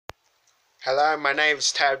Hello, my name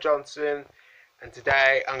is Taylor Johnson, and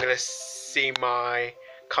today I'm going to see my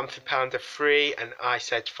Comfy Panda 3 and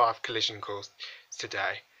Ice Age 5 collision course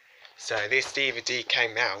today. So this DVD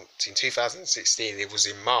came out in 2016, it was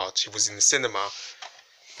in March, it was in the cinema.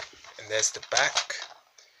 And there's the back,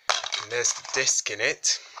 and there's the disc in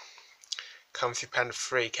it. Comfy Panda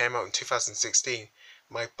 3 came out in 2016,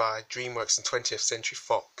 made by DreamWorks and 20th Century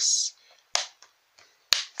Fox.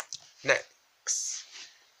 Next,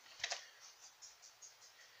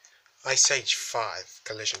 Ice Age 5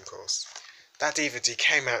 Collision Course. That DVD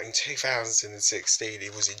came out in 2016,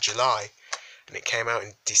 it was in July, and it came out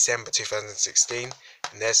in December 2016,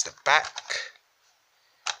 and there's the back.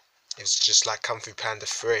 It's just like Comfy Panda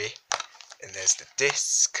 3, and there's the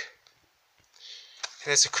disc. And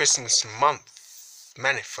there's a Christmas month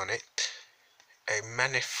manif on it, a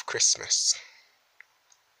manif Christmas.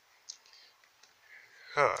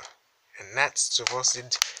 And that's was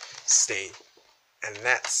it, Steve. And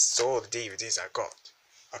that's all the DVDs I got.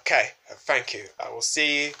 Okay, thank you. I will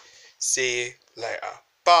see you later.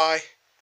 Bye.